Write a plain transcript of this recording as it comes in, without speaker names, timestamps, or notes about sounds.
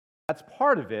That's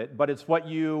part of it, but it's where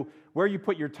you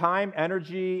put your time,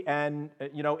 energy, and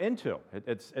into.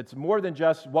 It's more than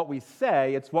just what we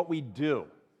say; it's what we do.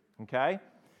 Okay,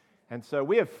 and so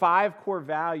we have 5 core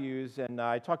values, and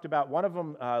I talked about one of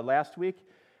them last week.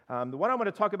 The one I'm going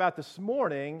to talk about this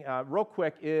morning, real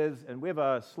quick, is, and we have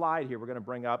a slide here we're going to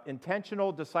bring up: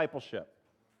 intentional discipleship.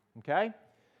 Okay,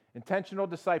 intentional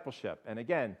discipleship, and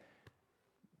again,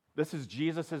 this is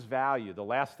Jesus' value. The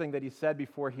last thing that he said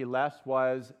before he left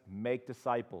was, make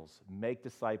disciples,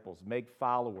 make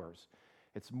followers.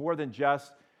 It's more than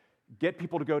just get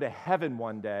people to go to heaven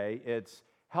one day. It's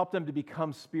help them to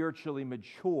become spiritually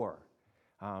mature,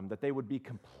 that they would be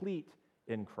complete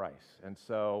in Christ. And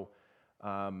so,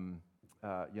 and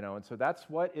so that's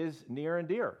what is near and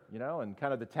dear, and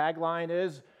kind of the tagline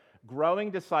is,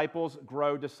 growing disciples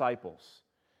grow disciples.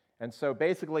 And so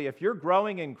basically, if you're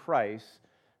growing in Christ,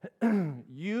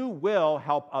 you will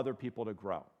help other people to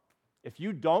grow. If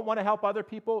you don't want to help other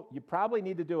people, you probably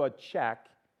need to do a check,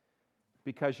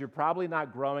 because you're probably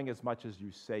not growing as much as you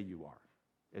say you are.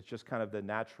 It's just kind of the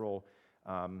natural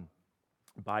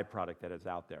byproduct that is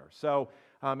out there. So,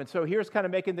 and so here's kind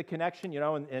of making the connection,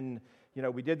 and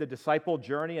we did the disciple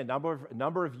journey. A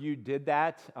number of you did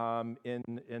that in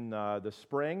the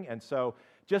spring. And so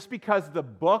just because the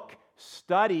book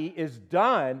study is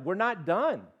done, we're not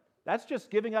done. That's just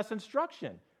giving us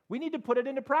instruction. We need to put it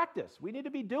into practice. We need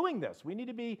to be doing this. We need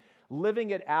to be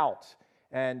living it out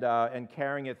and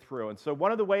carrying it through. And so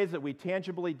one of the ways that we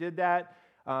tangibly did that,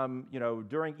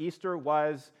 during Easter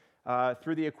was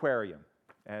through the aquarium.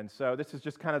 And so this is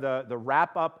just kind of the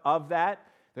wrap-up of that.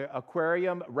 The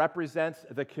aquarium represents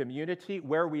the community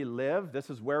where we live.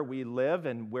 This is where we live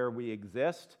and where we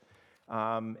exist.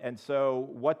 And so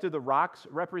what do the rocks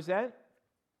represent?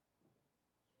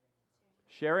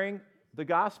 Sharing the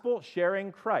gospel,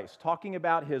 sharing Christ, talking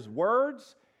about his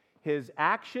words, his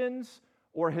actions,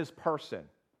 or his person,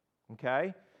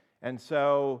 okay? And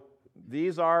so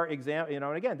these are examples,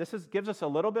 and again, gives us a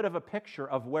little bit of a picture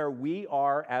of where we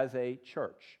are as a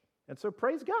church. And so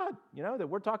praise God, that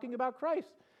we're talking about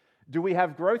Christ. Do we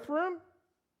have growth room?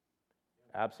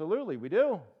 Absolutely, we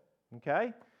do,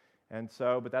 okay? And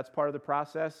so, but that's part of the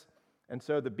process. And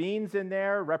so the beans in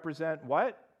there represent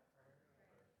what?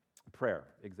 Prayer,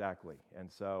 exactly. And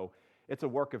so it's a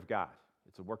work of God.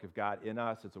 It's a work of God in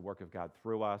us. It's a work of God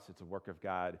through us. It's a work of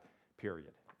God,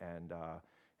 period.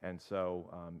 And so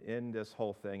in this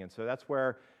whole thing, and so that's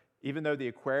where, even though the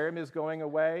aquarium is going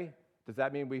away, does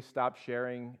that mean we stop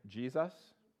sharing Jesus?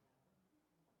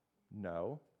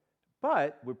 No.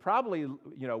 But we probably,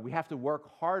 we have to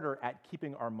work harder at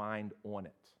keeping our mind on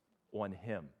it, on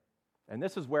him. And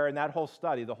this is where, in that whole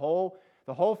study, the whole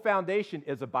foundation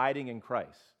is abiding in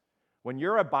Christ. When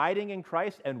you're abiding in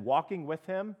Christ and walking with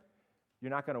him, you're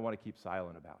not going to want to keep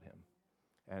silent about him.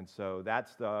 And so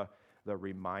that's the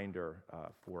reminder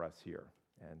for us here.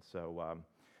 And so,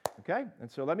 okay, and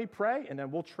so let me pray, and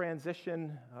then we'll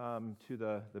transition to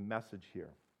the message here.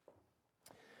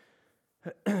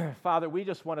 Father, we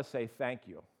just want to say thank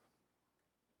you.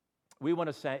 We want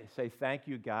to say thank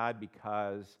you, God,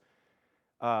 because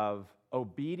of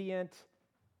obedient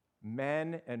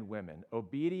men and women,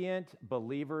 obedient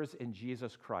believers in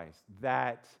Jesus Christ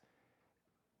that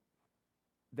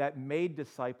made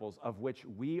disciples, of which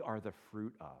we are the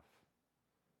fruit of.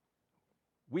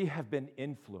 We have been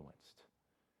influenced.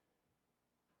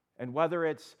 And whether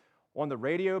it's on the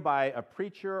radio by a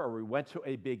preacher, or we went to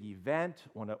a big event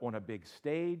on a big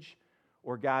stage,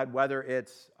 or God, whether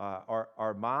it's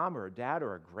our mom or dad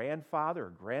or a grandfather or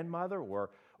grandmother or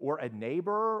a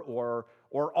neighbor or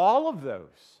all of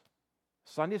those,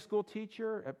 Sunday school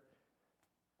teacher,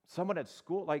 someone at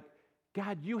school, like,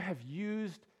 God, you have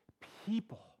used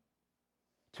people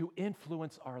to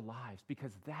influence our lives,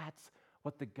 because that's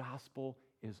what the gospel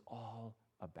is all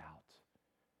about.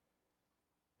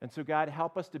 And so, God,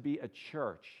 help us to be a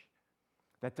church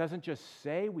that doesn't just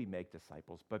say we make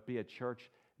disciples, but be a church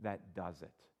that does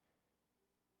it.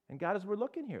 And God, as we're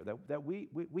looking here, that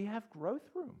we have growth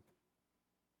room.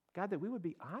 God, that we would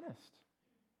be honest,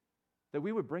 that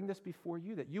we would bring this before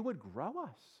you, that you would grow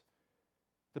us.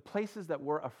 The places that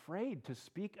we're afraid to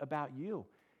speak about you,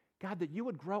 God, that you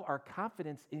would grow our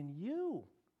confidence in you.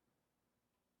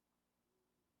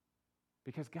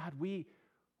 Because, God, we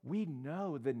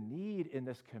know the need in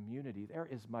this community. There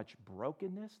is much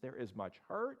brokenness. There is much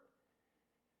hurt.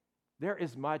 There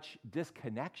is much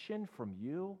disconnection from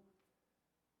you.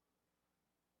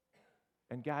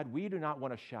 And, God, we do not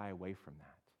want to shy away from that.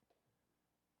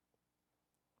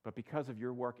 But because of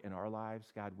your work in our lives,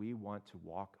 God, we want to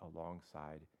walk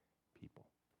alongside people.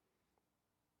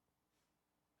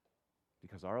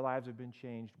 Because our lives have been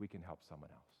changed, we can help someone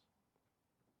else.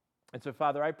 And so,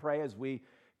 Father, I pray as we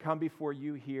come before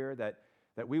you here that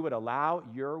we would allow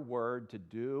your word to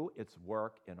do its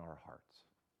work in our hearts.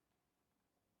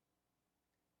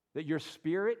 That your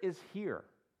Spirit is here.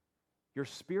 Your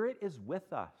Spirit is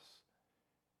with us.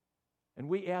 And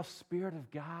we ask, Spirit of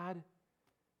God,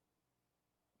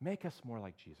 make us more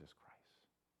like Jesus Christ.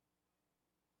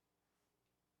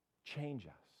 Change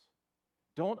us.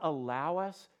 Don't allow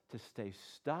us to stay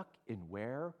stuck in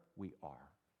where we are.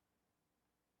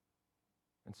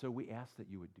 And so we ask that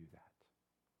you would do that.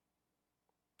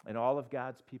 And all of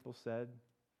God's people said,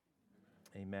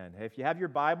 amen. Hey, if you have your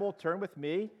Bible, turn with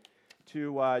me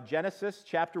to Genesis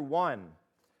chapter 1.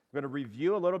 We're going to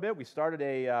review a little bit. We started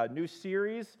a new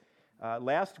series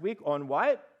last week on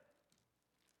what?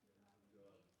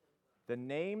 The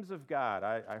names of God.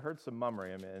 I heard some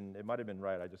murmuring, and it might have been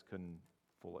right. I just couldn't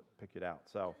pick it out.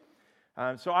 So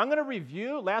I'm going to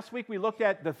review. Last week we looked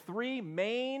at the three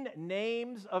main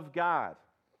names of God.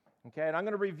 Okay, and I'm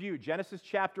going to review Genesis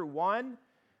chapter 1.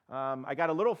 I got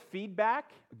a little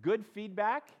feedback, good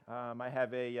feedback. I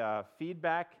have a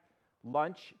feedback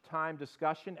lunchtime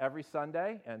discussion every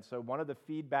Sunday, and so one of the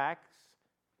feedbacks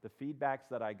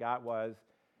that I got was,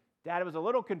 Dad, it was a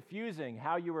little confusing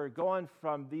how you were going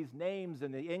from these names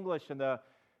in the English and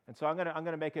so I'm going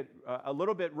to make it a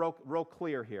little bit real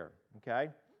clear here.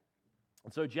 Okay,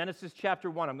 and so Genesis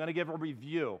chapter 1. I'm going to give a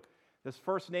review. This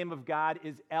first name of God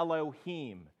is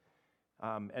Elohim.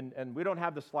 And we don't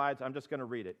have the slides. I'm just going to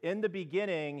read it. In the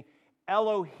beginning,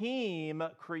 Elohim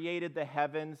created the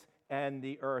heavens and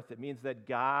the earth. It means that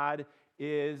God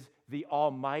is the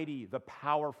Almighty, the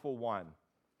powerful one.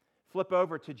 Flip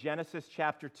over to Genesis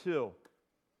chapter 2.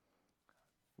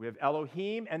 We have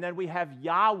Elohim, and then we have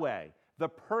Yahweh, the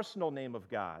personal name of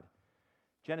God.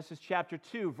 Genesis chapter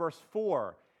 2, verse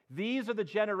 4. These are the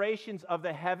generations of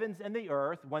the heavens and the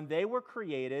earth when they were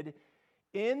created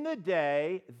in the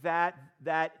day that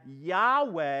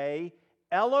Yahweh,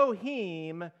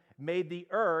 Elohim, made the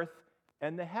earth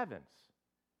and the heavens.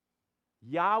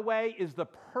 Yahweh is the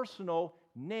personal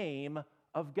name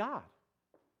of God.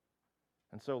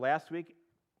 And so last week,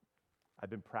 I've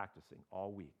been practicing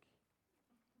all week,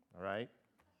 all right?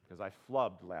 Because I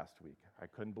flubbed last week. I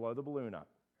couldn't blow the balloon up.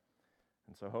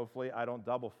 And so hopefully I don't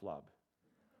double flub.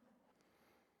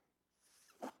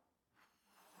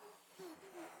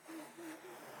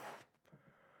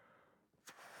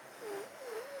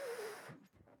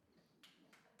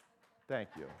 Thank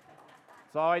you.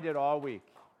 That's all I did all week,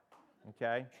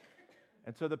 okay?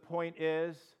 And so the point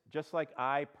is, just like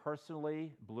I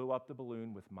personally blew up the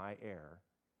balloon with my air,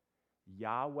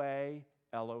 Yahweh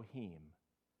Elohim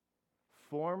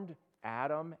formed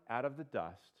Adam out of the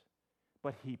dust,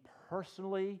 but he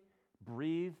personally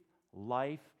breathed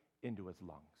life into his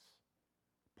lungs.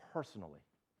 Personally.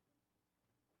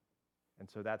 And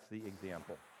so that's the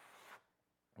example,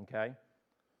 okay?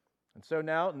 And so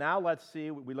now let's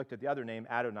see, we looked at the other name,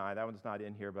 Adonai. That one's not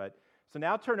in here, but so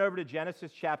now turn over to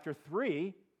Genesis chapter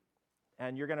 3,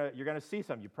 and you're gonna see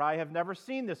something. You probably have never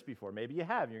seen this before. Maybe you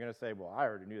have. You're going to say, well, I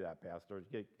already knew that, Pastor.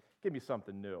 Give me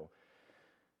something new.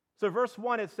 So verse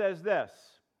 1, it says this.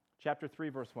 Chapter 3,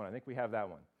 verse 1. I think we have that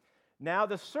one. Now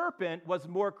the serpent was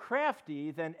more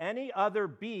crafty than any other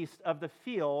beast of the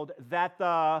field that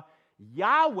the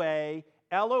Yahweh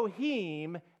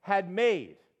Elohim had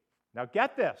made. Now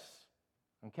get this,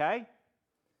 okay?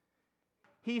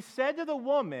 He said to the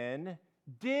woman,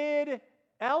 did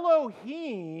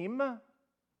Elohim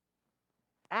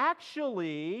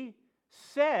actually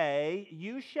say,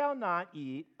 you shall not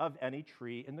eat of any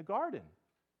tree in the garden?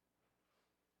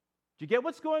 Do you get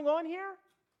what's going on here?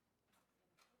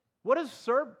 What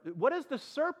does the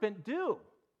serpent do?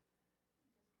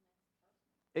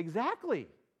 Exactly.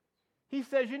 He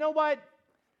says, you know what?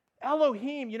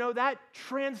 Elohim, that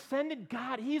transcendent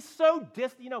God, he's so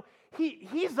distant,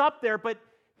 he's up there, but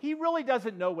he really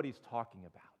doesn't know what he's talking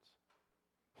about.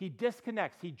 He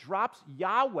disconnects. He drops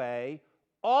Yahweh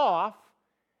off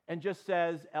and just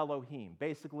says Elohim.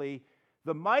 Basically,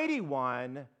 the mighty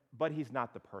one, but he's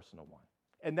not the personal one.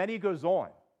 And then he goes on.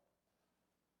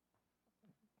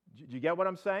 Do you get what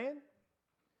I'm saying?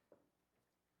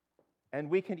 And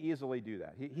we can easily do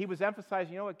that. He was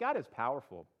emphasizing, what? God is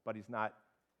powerful, but he's not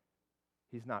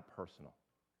personal.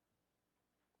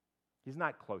 He's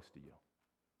not close to you.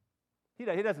 He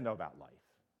doesn't know about life.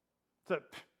 So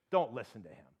don't listen to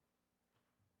him.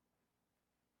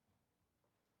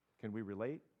 Can we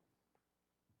relate?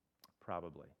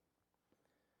 Probably.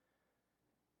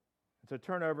 So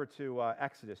turn over to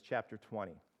Exodus chapter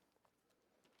 20.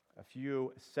 A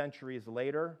few centuries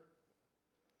later,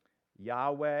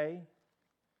 Yahweh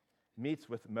meets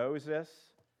with Moses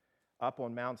up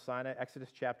on Mount Sinai, Exodus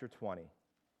chapter 20.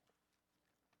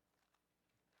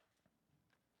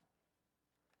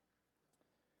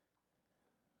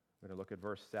 We're going to look at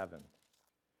verse 7.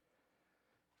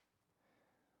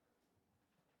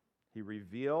 He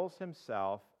reveals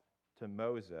himself to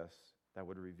Moses that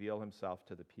would reveal himself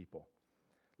to the people.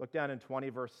 Look down in 20,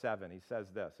 verse 7. He says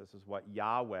this. This is what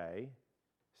Yahweh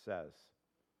says.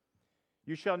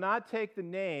 You shall not take the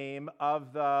name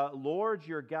of the Lord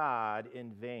your God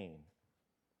in vain,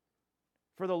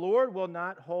 for the Lord will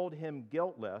not hold him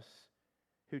guiltless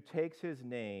who takes his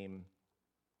name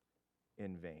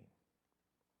in vain.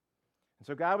 And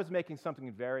so God was making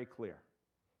something very clear.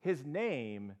 His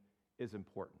name is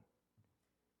important.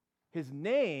 His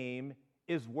name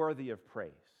is worthy of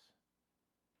praise.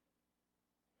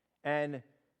 And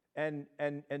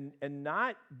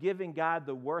not giving God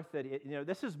the worth that it,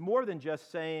 this is more than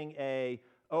just saying a,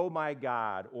 oh my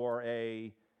God, or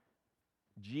a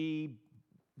GD,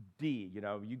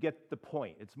 you get the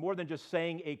point. It's more than just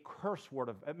saying a curse word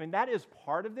that is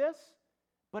part of this,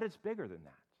 but it's bigger than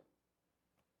that.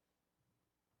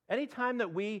 Anytime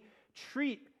that we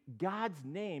treat God's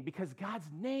name, because God's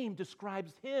name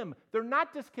describes him, they're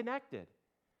not disconnected.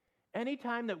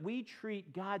 Anytime that we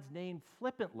treat God's name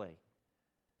flippantly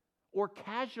or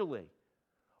casually,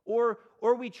 or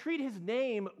we treat his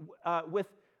name with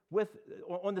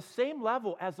on the same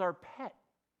level as our pet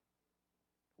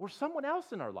or someone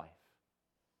else in our life,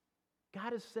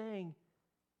 God is saying,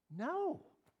 no,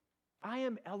 I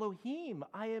am Elohim,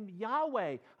 I am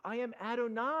Yahweh, I am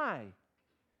Adonai.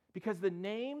 Because the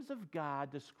names of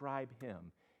God describe him,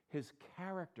 his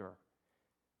character.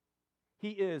 He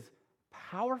is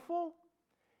powerful,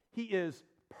 he is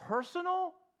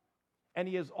personal, and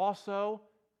he is also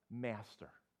master.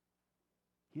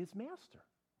 He is master.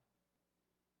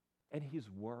 And he's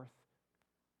worth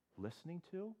listening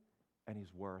to, and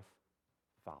he's worth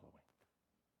following.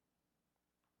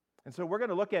 And so we're going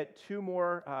to look at two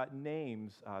more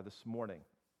names this morning.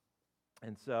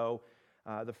 And so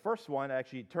the first one,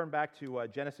 actually, turn back to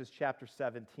Genesis chapter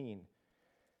 17.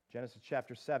 Genesis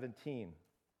chapter 17.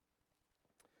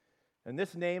 And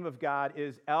this name of God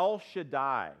is El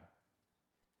Shaddai.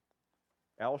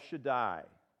 El Shaddai.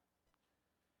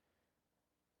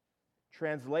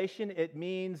 Translation, it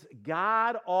means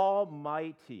God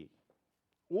Almighty.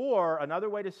 Or another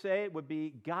way to say it would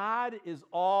be God is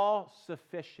all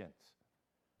sufficient.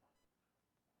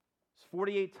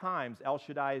 48 times El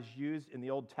Shaddai is used in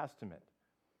the Old Testament.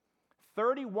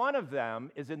 31 of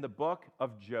them is in the book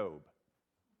of Job.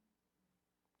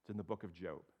 It's in the book of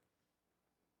Job.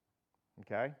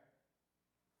 Okay? I'm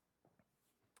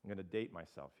going to date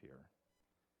myself here.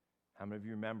 How many of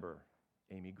you remember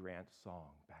Amy Grant's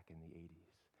song back in the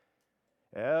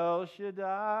 80s? El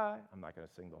Shaddai. I'm not going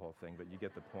to sing the whole thing, but you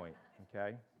get the point.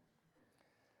 Okay?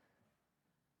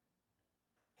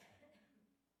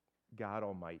 God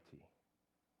Almighty.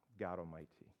 God Almighty.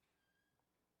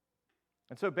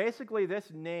 And so basically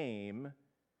this name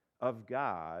of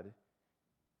God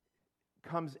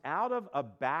comes out of a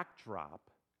backdrop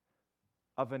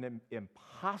of an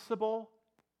impossible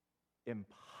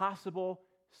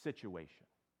situation.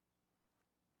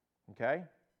 Okay?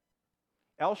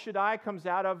 El Shaddai comes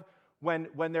out of when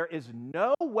there is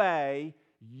no way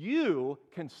you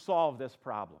can solve this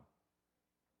problem.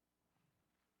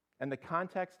 And the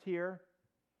context here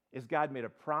is God made a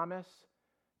promise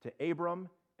to Abram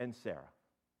and Sarah.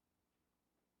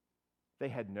 They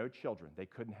had no children. They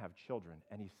couldn't have children.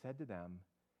 And he said to them,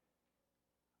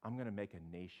 I'm going to make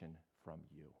a nation from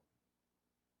you.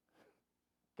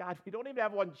 God, we don't even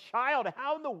have one child.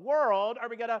 How in the world are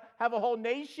we going to have a whole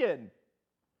nation?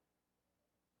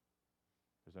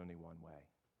 There's only one way.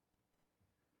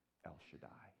 El Shaddai.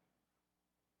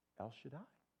 El Shaddai.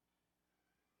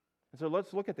 And so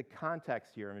let's look at the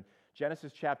context here. In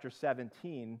Genesis chapter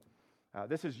 17,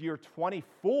 this is year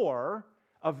 24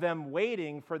 of them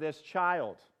waiting for this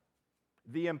child.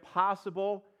 The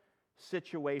impossible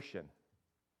situation.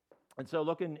 And so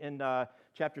look in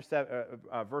chapter 7,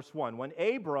 verse 1. When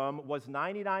Abram was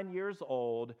 99 years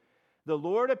old, the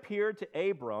Lord appeared to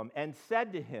Abram and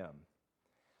said to him,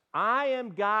 I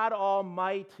am God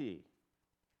Almighty,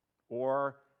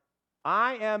 or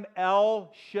I am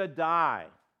El Shaddai.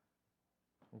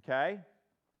 Okay?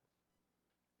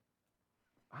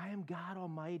 I am God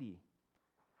Almighty.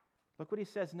 Look what he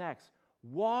says next.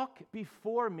 Walk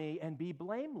before me and be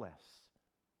blameless,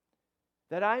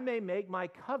 that I may make my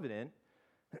covenant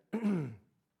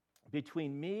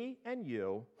between me and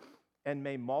you and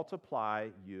may multiply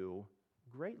you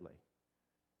greatly.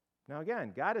 Now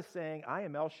again, God is saying, I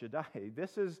am El Shaddai.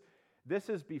 This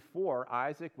is before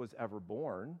Isaac was ever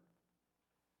born.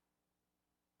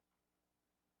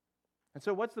 And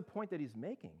so what's the point that he's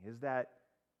making is that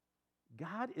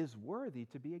God is worthy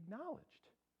to be acknowledged.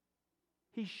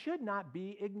 He should not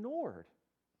be ignored.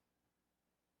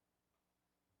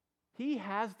 He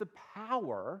has the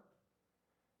power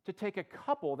to take a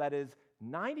couple that is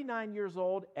 99 years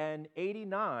old and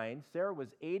 89. Sarah was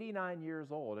 89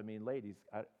 years old. I mean, ladies,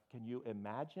 can you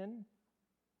imagine?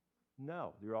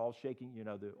 No. You're all shaking.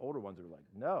 The older ones are like,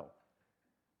 no.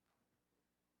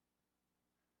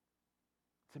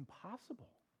 It's impossible.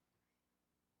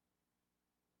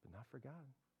 But not for God.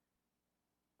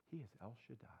 He is El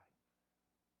Shaddai.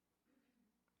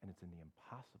 And it's in the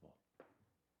impossible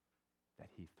that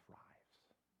he thrives.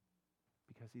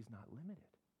 Because he's not limited.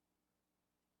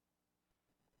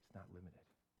 He's not limited.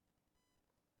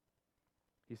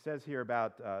 He says here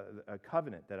about a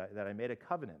covenant, that I made a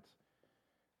covenant.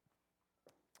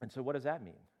 And so what does that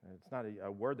mean? It's not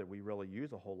a word that we really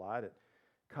use a whole lot.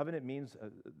 Covenant means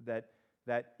that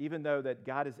even though that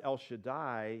God is El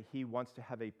Shaddai, he wants to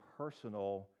have a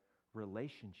personal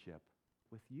relationship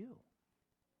with you.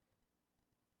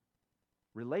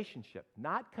 Relationship,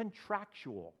 not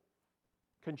contractual.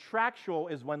 Contractual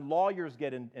is when lawyers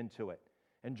get into it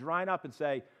and dry up and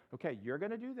say, okay, you're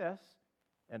going to do this,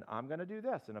 and I'm going to do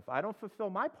this. And if I don't fulfill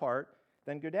my part,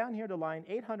 then go down here to line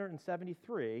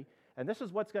 873, and this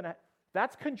is what's going to...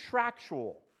 That's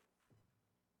contractual.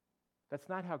 That's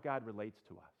not how God relates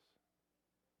to us.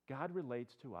 God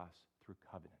relates to us through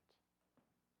covenant.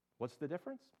 What's the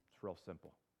difference? It's real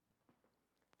simple.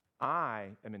 I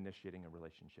am initiating a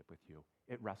relationship with you.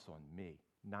 It rests on me,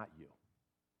 not you.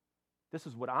 This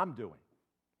is what I'm doing.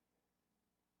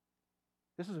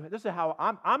 This is how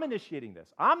I'm initiating this.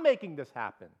 I'm making this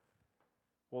happen.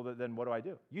 Well, then what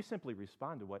do? You simply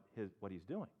respond to what he's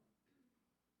doing.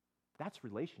 That's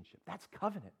relationship. That's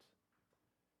covenant.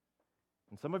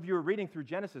 And some of you are reading through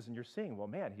Genesis and you're seeing, well,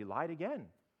 man, he lied again.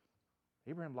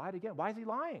 Abraham lied again. Why is he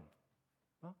lying?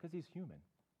 Well, because he's human.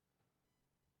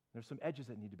 There's some edges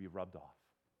that need to be rubbed off.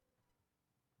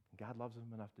 And God loves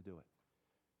him enough to do it.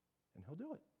 And he'll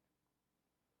do it.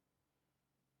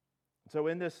 So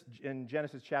in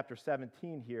Genesis chapter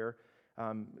 17 here,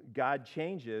 God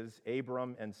changes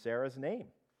Abram and Sarah's name.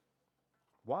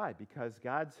 Why? Because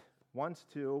God wants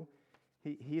to,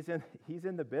 he's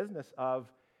in the business of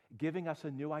giving us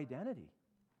a new identity.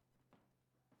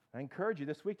 I encourage you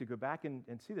this week to go back and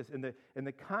see this in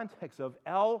the context of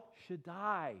El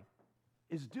Shaddai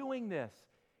is doing this.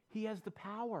 He has the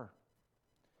power.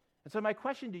 And so my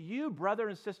question to you, brother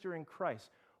and sister in Christ,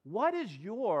 what is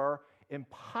your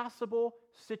impossible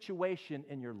situation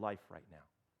in your life right now?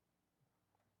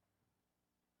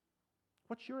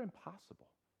 What's your impossible?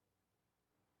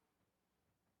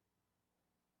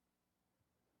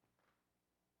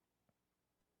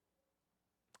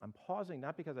 I'm pausing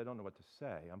not because I don't know what to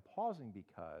say. I'm pausing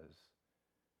because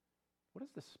what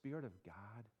is the Spirit of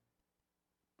God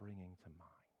bringing to mind?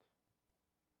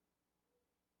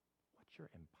 What's your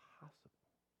impossible?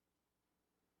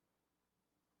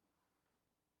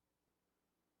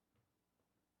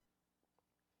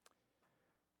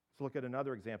 Let's look at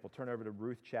another example. Turn over to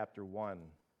Ruth chapter 1.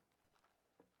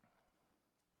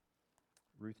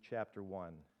 Ruth chapter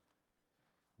 1.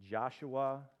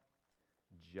 Joshua,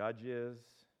 Judges,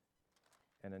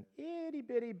 and an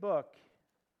itty-bitty book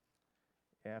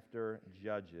after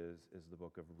Judges is the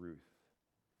book of Ruth.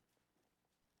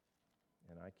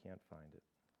 And I can't find it.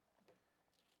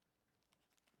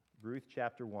 Ruth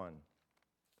chapter 1.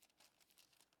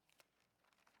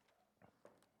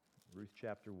 Ruth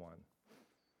chapter 1.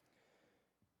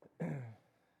 I'm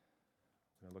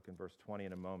going to look in verse 20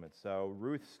 in a moment. So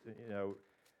Ruth's,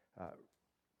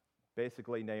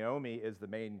 basically Naomi is the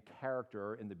main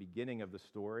character in the beginning of the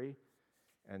story.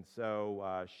 And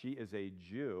so she is a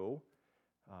Jew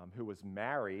who was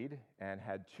married and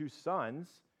had 2 sons.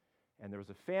 And there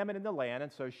was a famine in the land,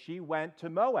 and so she went to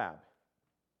Moab.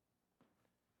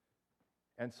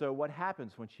 And so what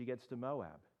happens when she gets to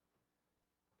Moab?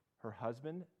 Her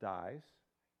husband dies,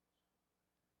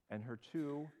 and her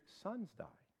 2 sons die.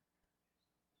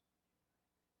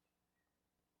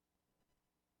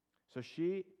 So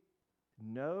she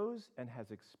knows and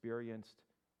has experienced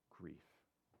grief.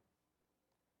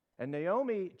 And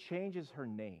Naomi changes her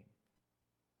name.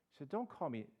 She said, don't call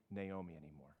me Naomi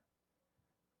anymore.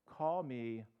 Call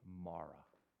me Mara.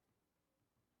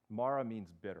 Mara means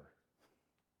bitter.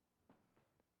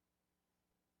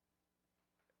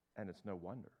 And it's no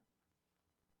wonder.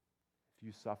 If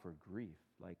you suffer grief,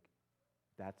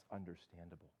 that's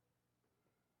understandable.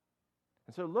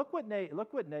 And so look what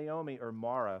Naomi or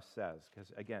Mara says,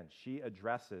 because again, she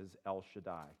addresses El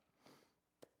Shaddai.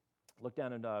 Look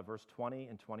down in verse 20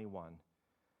 and 21.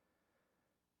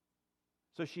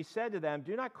 So she said to them,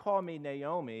 "Do not call me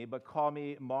Naomi, but call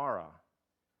me Mara.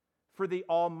 For the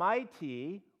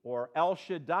Almighty, or El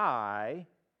Shaddai,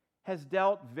 has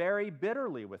dealt very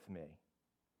bitterly with me.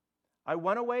 I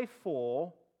went away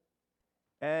full,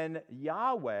 and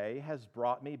Yahweh has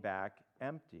brought me back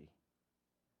empty.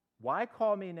 Why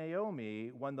call me Naomi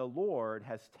when the Lord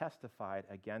has testified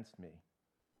against me?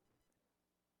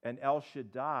 And El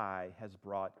Shaddai has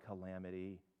brought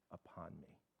calamity upon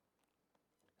me."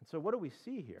 And so what do we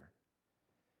see here?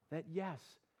 That yes,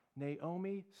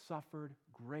 Naomi suffered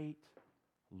great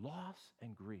loss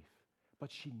and grief,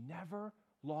 but she never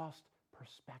lost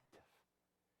perspective.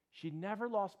 She never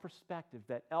lost perspective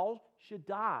that El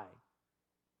Shaddai,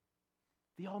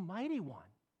 the Almighty One,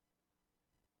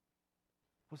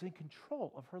 was in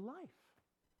control of her life.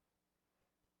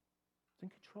 Was in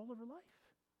control of her life.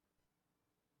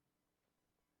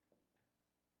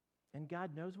 And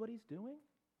God knows what He's doing.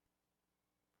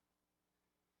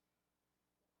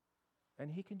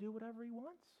 And He can do whatever He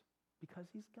wants because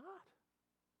He's God.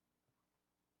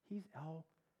 He's El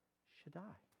Shaddai.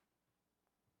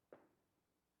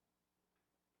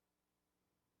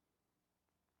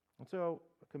 And so,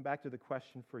 I'll come back to the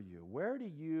question for you. Where do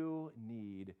you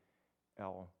need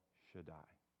El Shaddai?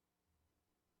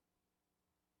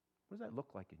 What does that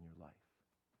look like in your life?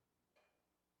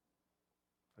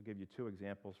 I'll give you two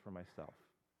examples for myself.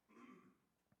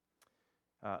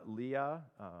 Leah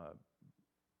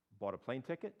bought a plane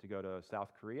ticket to go to South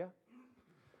Korea.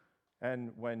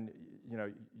 And when,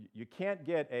 you can't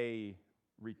get a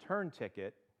return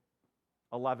ticket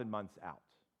 11 months out.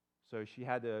 So she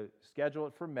had to schedule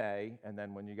it for May, and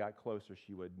then when you got closer,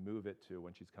 she would move it to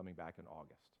when she's coming back in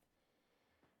August.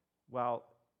 Well,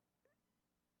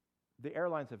 the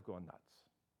airlines have gone nuts.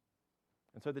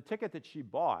 And so the ticket that she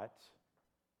bought,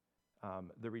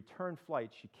 the return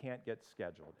flight, she can't get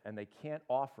scheduled, and they can't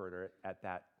offer it at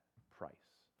that price.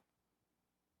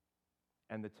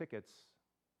 And the tickets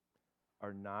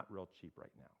are not real cheap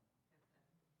right now.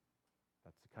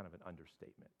 That's kind of an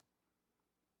understatement.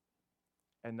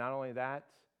 And not only that,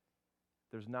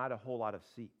 there's not a whole lot of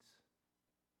seats.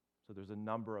 So there's a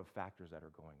number of factors that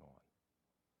are going on.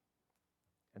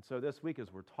 And so this week,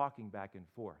 as we're talking back and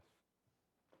forth,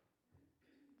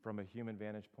 from a human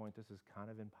vantage point, this is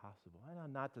kind of impossible. I know,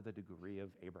 not to the degree of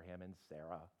Abraham and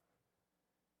Sarah.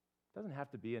 It doesn't have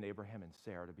to be an Abraham and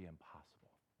Sarah to be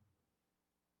impossible.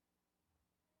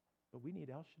 But we need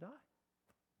El Shaddai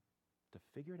to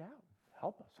figure it out.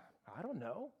 Help us. I don't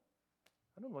know.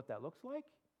 I don't know what that looks like.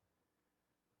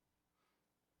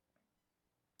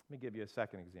 Let me give you a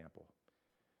second example.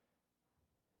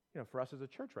 For us as a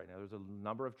church right now, there's a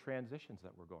number of transitions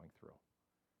that we're going through.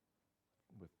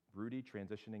 With Rudy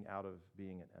transitioning out of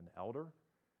being an elder,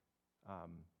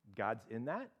 God's in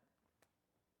that.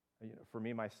 For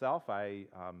me, myself, I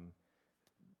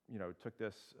took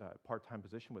this part-time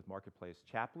position with Marketplace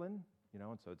Chaplain,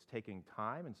 and so it's taking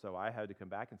time, and so I had to come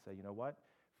back and say, you know what?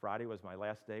 Friday was my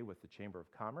last day with the Chamber of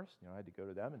Commerce. I had to go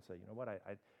to them and say, you know what?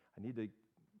 I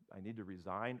need to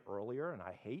resign earlier, and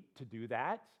I hate to do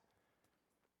that.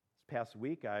 This past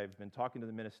week, I've been talking to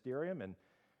the ministerium, and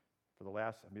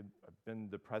I've been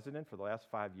the president for the last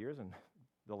 5 years, and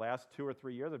the last 2 or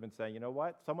 3 years, I've been saying, you know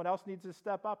what? Someone else needs to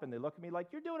step up, and they look at me like,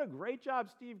 you're doing a great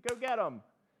job, Steve. Go get them.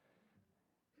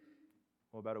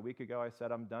 Well, about a week ago, I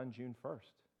said, I'm done June 1st.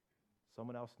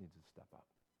 Someone else needs to step up.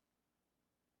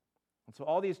 And so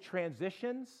all these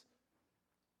transitions,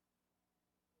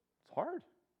 it's hard.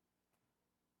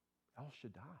 El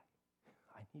Shaddai,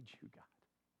 I need you, God.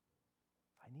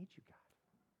 I need you, God.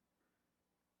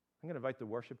 I'm going to invite the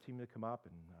worship team to come up,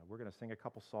 and we're going to sing a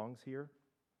couple songs here.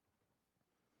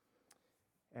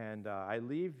 And I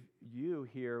leave you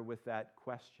here with that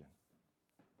question.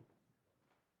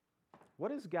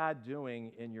 What is God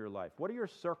doing in your life? What are your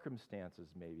circumstances,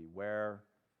 maybe, where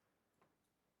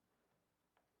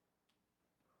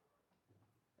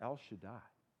El Shaddai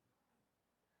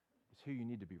is who you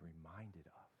need to be reminded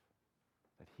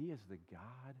of, that He is the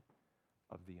God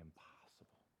of the impossible.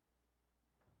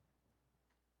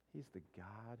 He's the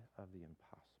God of the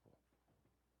impossible.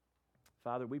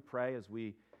 Father, we pray as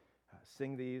we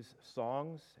sing these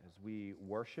songs, as we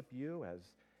worship you,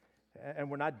 and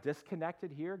we're not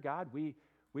disconnected here, God. We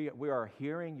are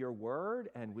hearing your word,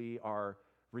 and we are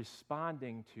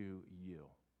responding to you.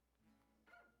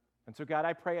 And so, God,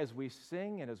 I pray as we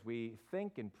sing and as we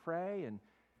think and pray, and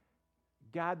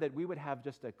God, that we would have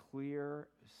just a clear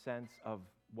sense of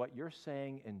what you're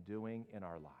saying and doing in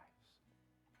our lives,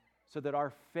 so that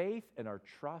our faith and our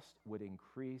trust would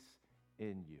increase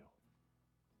in you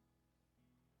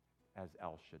as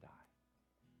El Shaddai.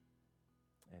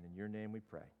 And in your name we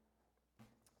pray.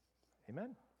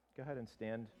 Amen. Go ahead and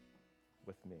stand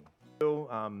with me.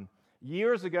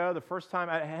 Years ago, the first time,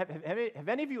 have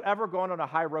any of you ever gone on a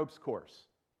high ropes course?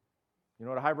 You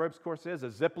know what a high ropes course is?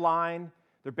 A zip line.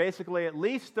 They're basically at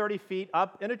least 30 feet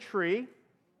up in a tree,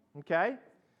 okay?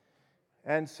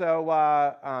 And so,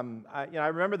 I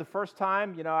remember the first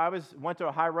time, went to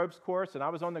a high ropes course, and I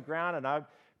was on the ground, and a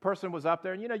person was up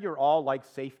there, and, you're all, like,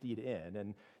 safetied in.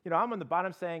 And, I'm on the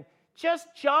bottom saying, just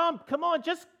jump, come on,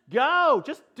 just go,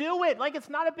 just do it, like it's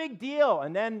not a big deal.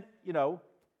 And then,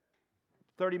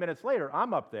 30 minutes later,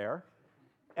 I'm up there,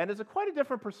 and it's quite a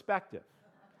different perspective.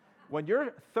 When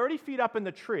you're 30 feet up in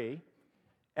the tree,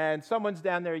 and someone's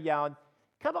down there yelling,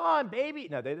 come on, baby.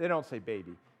 No, they don't say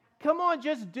baby. Come on,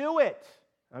 just do it,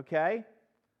 okay?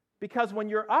 Because when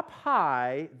you're up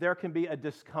high, there can be a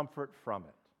discomfort from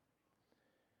it.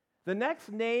 The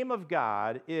next name of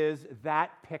God is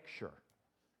that picture,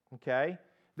 okay?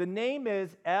 The name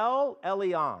is El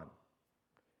Elyon.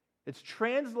 It's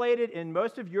translated in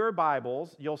most of your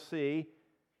Bibles, you'll see,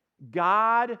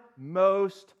 God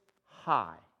Most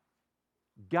High.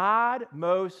 God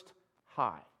Most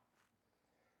High.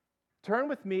 Turn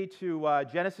with me to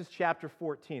Genesis chapter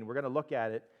 14. We're going to look at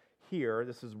it here.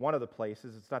 This is one of the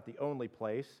places. It's not the only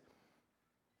place.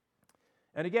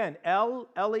 And again, El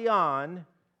Elyon,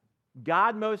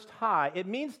 God Most High, it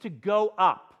means to go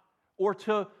up or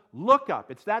to look up.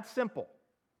 It's that simple.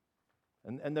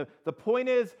 And the point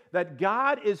is that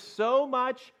God is so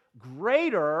much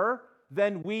greater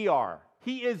than we are.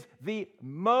 He is the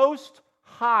Most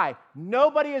High.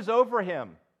 Nobody is over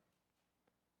him.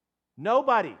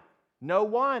 Nobody. No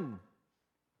one.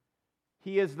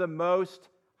 He is the Most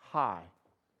High.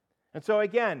 And so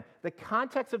again, the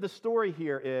context of the story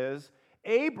here is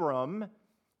Abram,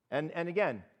 and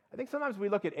again, I think sometimes we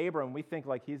look at Abram, we think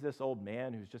like he's this old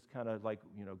man who's just kind of like,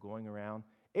 going around.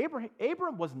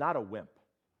 Abram was not a wimp,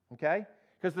 okay?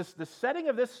 Because the setting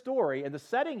of this story, and the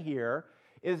setting here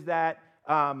is that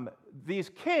these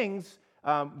kings,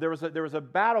 there was a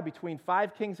battle between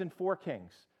 5 kings and 4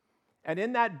 kings. And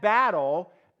in that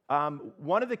battle,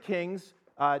 one of the kings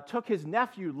took his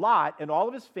nephew Lot and all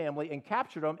of his family and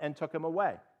captured him and took him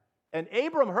away. And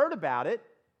Abram heard about it,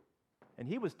 and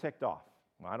he was ticked off.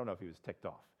 Well, I don't know if he was ticked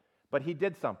off, but he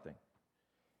did something.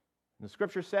 And the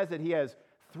scripture says that he has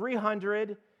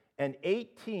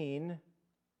 318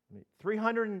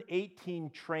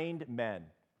 trained men.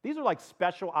 These are like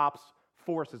special ops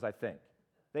forces, I think.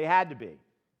 They had to be.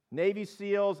 Navy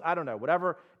SEALs, I don't know,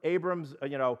 whatever Abram's,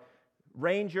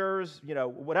 Rangers,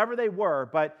 whatever they were,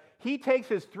 but he takes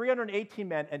his 318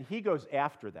 men and he goes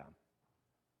after them.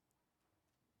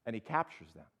 And he captures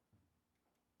them.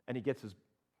 And he gets his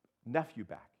nephew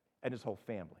back and his whole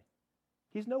family.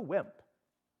 He's no wimp,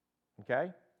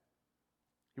 okay?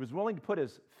 He was willing to put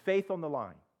his faith on the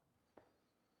line.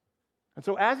 And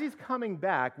so as he's coming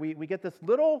back, we get this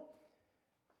little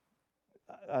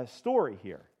story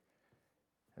here.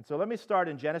 And so let me start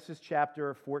in Genesis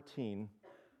chapter 14.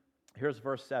 Here's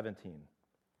verse 17.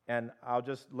 And I'll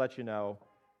just let you know,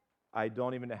 I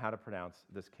don't even know how to pronounce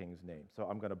this king's name. So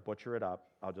I'm going to butcher it up.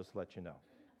 I'll just let you know.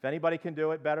 If anybody can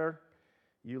do it better,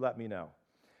 you let me know.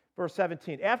 Verse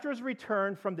 17. After his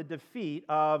return from the defeat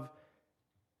of...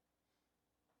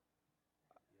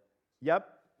 Yep,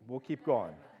 we'll keep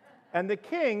going. And the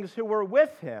kings who were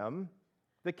with him,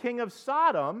 the king of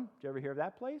Sodom, did you ever hear of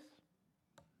that place?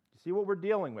 You see what we're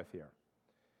dealing with here.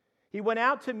 He went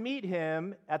out to meet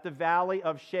him at the valley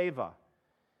of Sheva.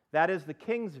 That is the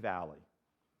king's valley.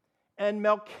 And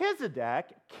Melchizedek,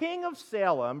 king of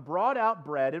Salem, brought out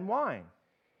bread and wine.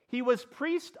 He was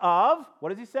priest of, what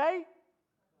does he say?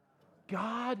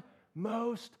 God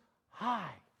Most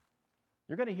High.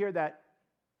 You're going to hear that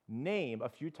name a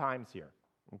few times here,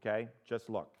 okay? Just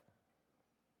look.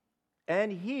 And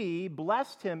he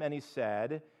blessed him, and he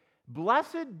said,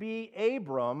 Blessed be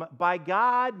Abram by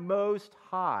God Most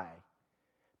High,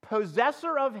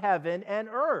 possessor of heaven and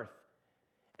earth.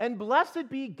 And blessed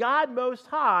be God Most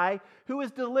High, who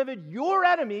has delivered your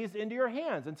enemies into your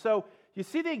hands. And so, you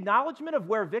see the acknowledgement of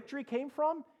where victory came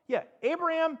from? Yeah,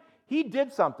 Abraham, he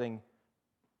did something,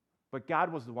 but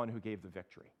God was the one who gave the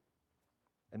victory.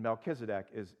 And Melchizedek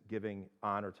is giving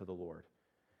honor to the Lord.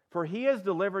 For he has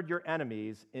delivered your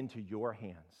enemies into your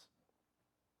hands.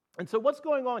 And so what's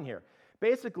going on here?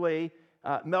 Basically,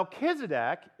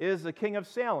 Melchizedek is the king of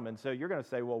Salem. And so you're going to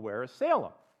say, well, where is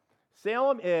Salem?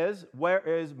 Salem is where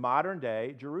is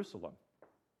modern-day Jerusalem.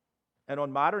 And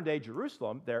on modern-day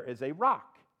Jerusalem, there is a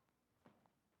rock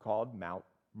called Mount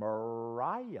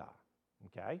Moriah.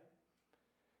 Okay?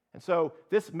 And so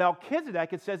this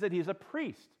Melchizedek, it says that he's a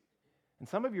priest. And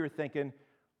some of you are thinking,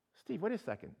 Steve, wait a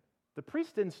second. The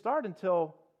priest didn't start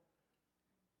until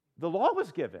the law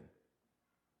was given.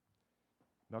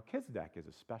 Melchizedek is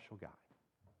a special guy.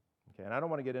 Okay, and I don't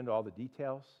want to get into all the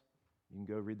details. You can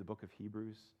go read the book of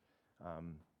Hebrews.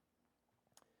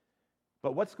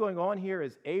 But what's going on here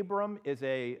is Abram is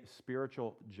a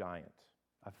spiritual giant,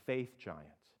 a faith giant.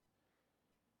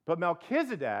 But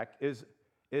Melchizedek is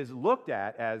looked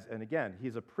at as, and again,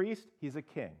 he's a priest, he's a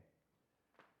king.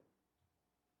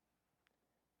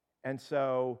 And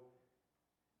so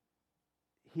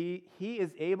he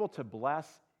is able to bless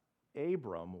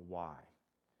Abram. Why?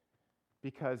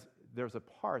 Because there's a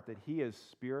part that he is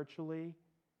spiritually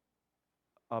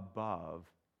above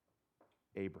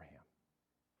Abraham.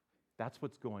 That's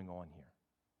what's going on here.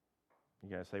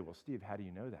 You're going to say, well, Steve, how do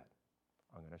you know that?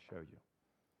 I'm going to show you.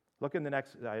 Look in the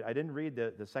next, I didn't read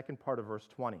the second part of verse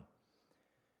 20.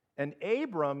 And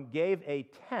Abram gave a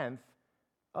tenth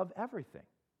of everything.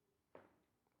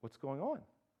 What's going on?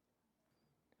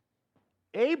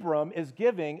 Abram is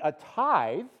giving a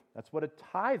tithe. That's what a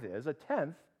tithe is, a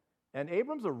tenth. And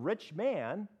Abram's a rich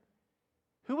man.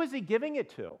 Who is he giving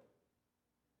it to?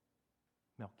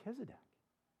 Melchizedek,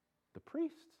 the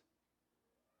priest,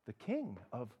 the king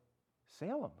of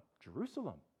Salem,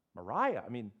 Jerusalem, Moriah. I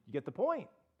mean, you get the point.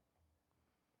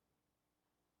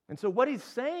 And so what he's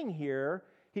saying here,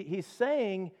 he's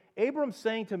saying, Abram's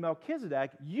saying to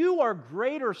Melchizedek, you are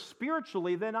greater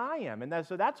spiritually than I am. And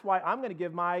so that's why I'm going to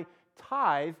give my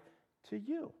tithe to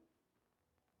you.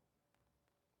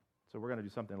 So we're going to do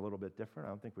something a little bit different. I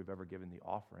don't think we've ever given the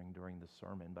offering during the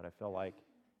sermon, but I feel like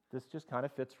this just kind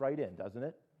of fits right in, doesn't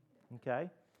it? Okay?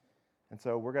 And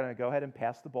so we're going to go ahead and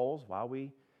pass the bowls while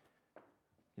we,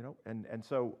 and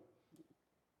so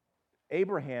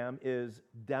Abraham is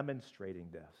demonstrating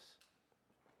this.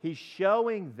 He's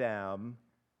showing them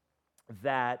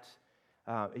that,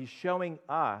 he's showing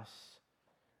us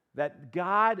that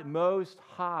God Most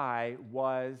High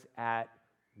was at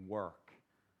work.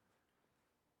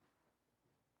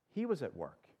 He was at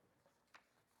work.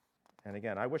 And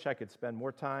again, I wish I could spend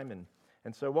more time.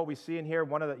 And so what we see in here,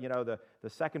 one of the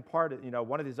second part,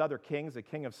 one of these other kings, the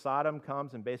king of Sodom,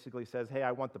 comes and basically says, hey,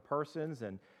 I want the persons.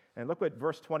 And look what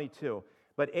verse 22.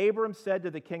 But Abram said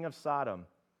to the king of Sodom,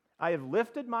 I have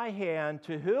lifted my hand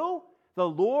to who? The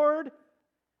Lord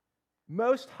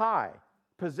Most High,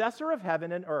 possessor of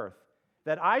heaven and earth,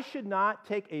 that I should not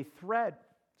take a thread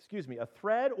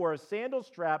or a sandal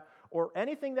strap or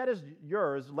anything that is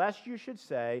yours, lest you should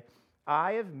say,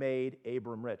 I have made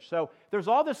Abram rich. So there's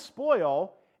all this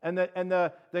spoil, and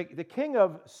the king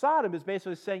of Sodom is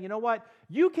basically saying, you know what?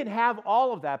 You can have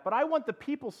all of that, but I want the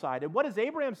people's side. And what does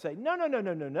Abraham say?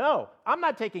 No. I'm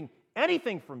not taking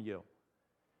anything from you.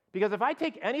 Because if I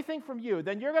take anything from you,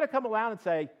 then you're going to come around and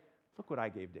say, look what I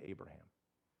gave to Abraham.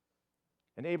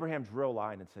 And Abraham drew a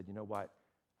line and said, you know what?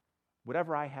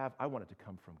 Whatever I have, I want it to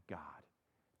come from God,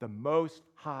 the Most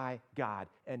High God,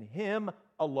 and Him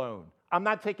alone. I'm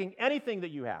not taking anything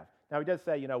that you have. Now, he does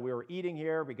say, we were eating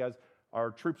here because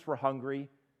our troops were hungry,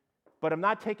 but I'm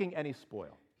not taking any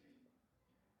spoil.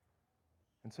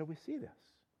 And so we see this.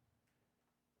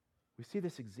 We see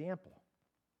this example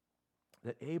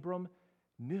that Abram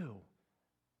knew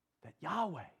that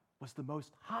Yahweh was the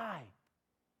Most High.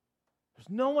 There's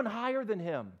no one higher than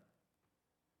Him.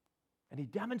 And he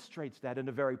demonstrates that in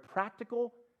a very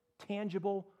practical,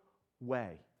 tangible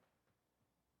way.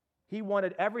 He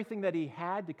wanted everything that he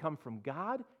had to come from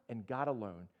God and God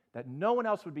alone, that no one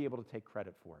else would be able to take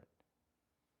credit for it.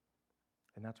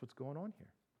 And that's what's going on here.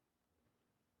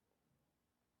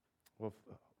 We'll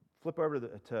flip over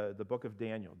to the book of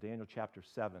Daniel, Daniel chapter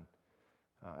 7.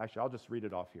 Actually, I'll just read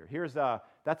it off here.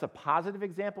 That's a positive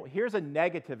example. Here's a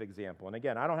negative example. And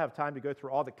again, I don't have time to go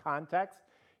through all the context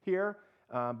here,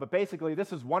 but basically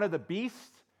this is one of the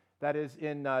beasts that is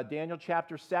in Daniel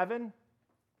chapter 7.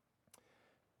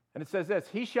 And it says this,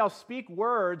 he shall speak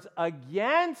words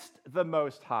against the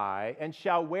Most High and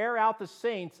shall wear out the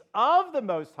saints of the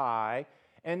Most High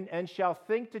and shall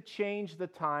think to change the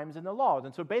times and the laws.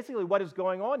 And so basically what is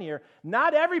going on here,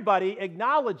 not everybody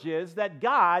acknowledges that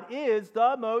God is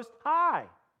the Most High.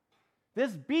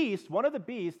 This beast, one of the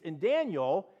beasts in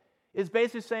Daniel, is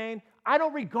basically saying, I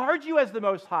don't regard you as the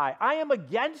Most High. I am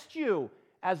against you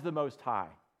as the Most High.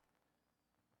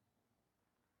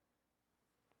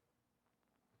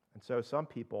 And so some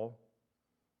people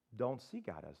don't see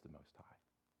God as the Most High.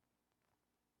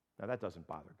 Now that doesn't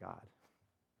bother God.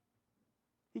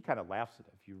 He kind of laughs at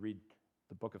it. If you read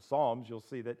the book of Psalms, you'll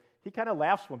see that he kind of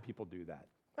laughs when people do that.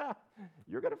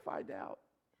 You're going to find out.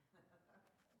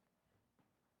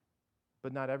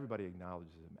 But not everybody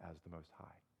acknowledges him as the Most High.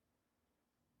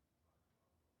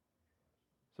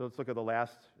 So let's look at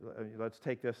let's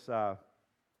take this to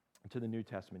the New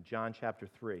Testament, John chapter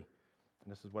 3.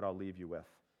 And this is what I'll leave you with.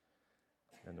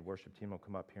 And the worship team will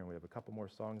come up here, and we have a couple more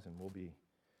songs, and we'll be...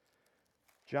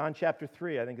 John chapter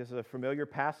 3, I think this is a familiar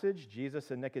passage,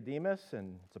 Jesus and Nicodemus,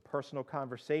 and it's a personal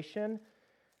conversation.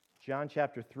 John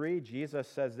chapter 3, Jesus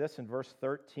says this in verse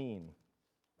 13.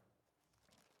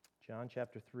 John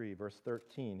chapter 3, verse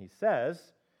 13. He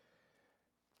says,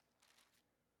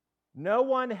 "No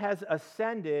one has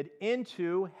ascended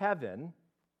into heaven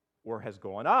or has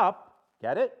gone up,"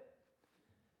 get it?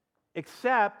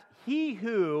 "Except he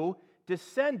who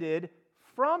descended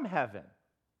from heaven,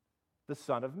 the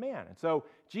Son of Man." And so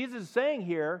Jesus is saying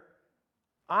here,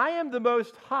 I am the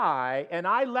Most High, and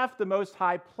I left the Most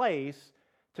High place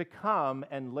to come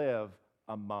and live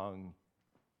among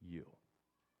you.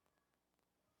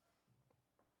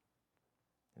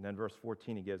 And then verse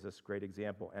 14, he gives this great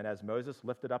example. "And as Moses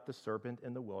lifted up the serpent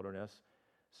in the wilderness,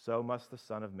 so must the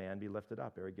Son of Man be lifted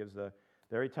up."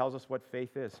 There he tells us what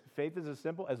faith is. Faith is as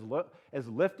simple as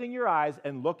lifting your eyes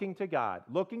and looking to God,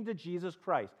 looking to Jesus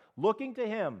Christ, looking to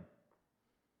him.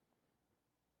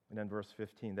 And then verse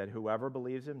 15, "that whoever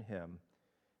believes in him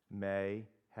may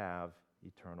have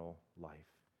eternal life."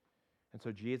 And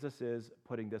so Jesus is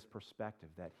putting this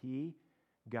perspective that he,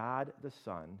 God the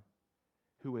Son,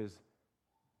 who is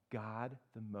God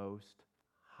the Most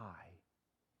High,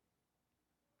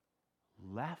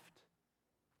 left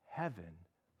heaven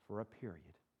for a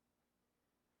period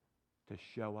to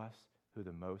show us who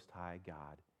the Most High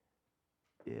God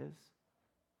is,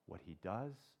 what he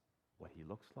does, what he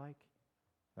looks like.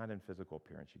 Not in physical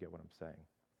appearance, you get what I'm saying.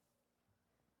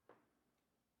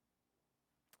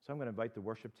 So I'm going to invite the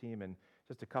worship team, and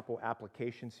just a couple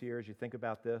applications here as you think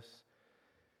about this.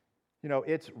 You know,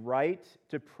 it's right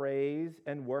to praise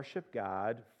and worship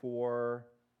God for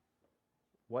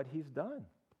what he's done.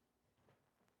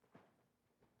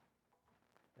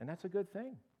 And that's a good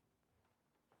thing.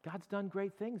 God's done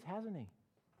great things, hasn't he?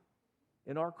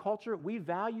 In our culture, we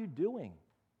value doing.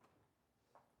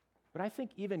 But I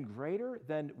think even greater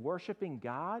than worshiping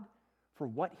God for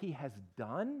what he has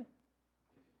done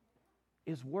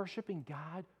is worshiping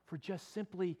God for just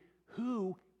simply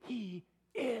who he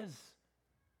is.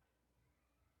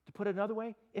 To put it another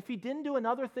way, if he didn't do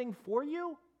another thing for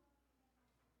you,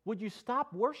 would you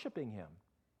stop worshiping him?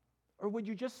 Or would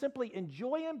you just simply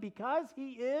enjoy him because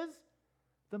he is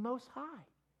the Most High?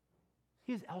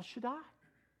 He is El Shaddai.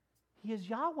 He is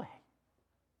Yahweh.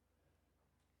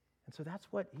 And so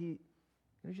that's what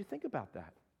as you think about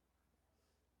that,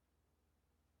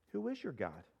 who is your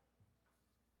God?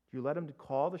 Do you let him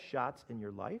call the shots in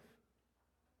your life?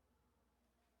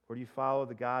 Or do you follow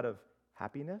the God of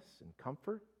happiness and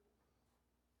comfort?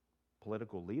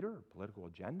 Political leader, political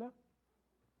agenda?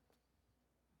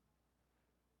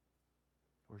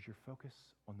 Or is your focus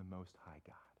on the Most High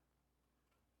God?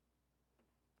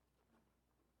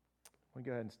 We're going to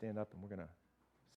go ahead and stand up, and we're going to